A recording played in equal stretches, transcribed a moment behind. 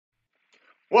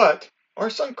What are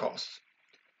sunk costs?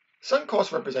 Sunk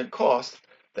costs represent costs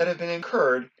that have been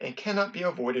incurred and cannot be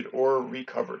avoided or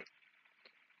recovered.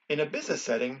 In a business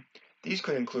setting, these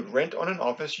could include rent on an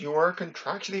office you are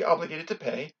contractually obligated to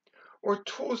pay, or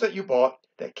tools that you bought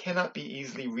that cannot be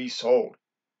easily resold.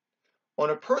 On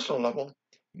a personal level,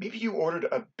 maybe you ordered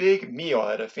a big meal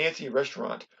at a fancy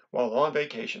restaurant while on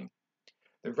vacation.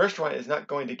 The restaurant is not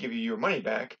going to give you your money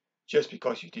back just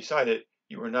because you decided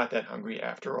you were not that hungry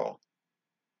after all.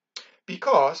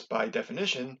 Because, by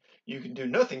definition, you can do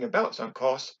nothing about sunk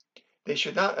costs, they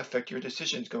should not affect your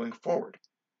decisions going forward.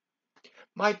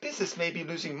 My business may be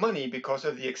losing money because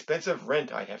of the expensive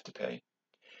rent I have to pay,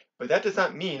 but that does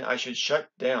not mean I should shut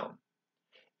down.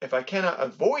 If I cannot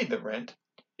avoid the rent,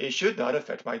 it should not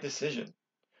affect my decision.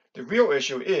 The real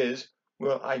issue is,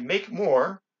 will I make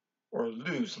more or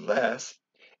lose less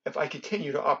if I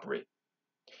continue to operate?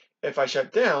 If I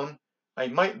shut down, I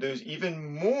might lose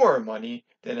even more money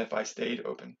than if I stayed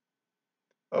open.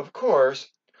 Of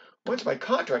course, once my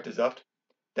contract is up,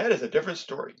 that is a different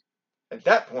story. At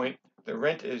that point, the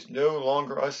rent is no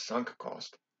longer a sunk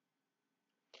cost.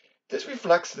 This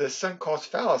reflects the sunk cost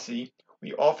fallacy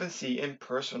we often see in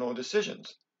personal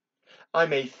decisions. I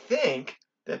may think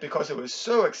that because it was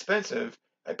so expensive,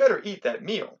 I better eat that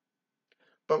meal.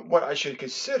 But what I should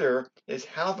consider is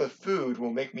how the food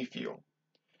will make me feel.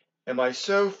 Am I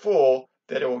so full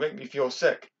that it will make me feel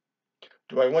sick?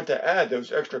 Do I want to add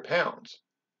those extra pounds?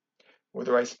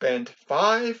 Whether I spend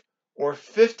 $5 or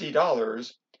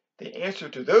 $50, the answer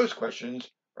to those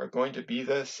questions are going to be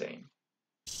the same.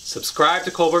 Subscribe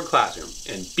to Kohlberg Classroom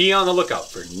and be on the lookout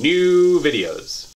for new videos.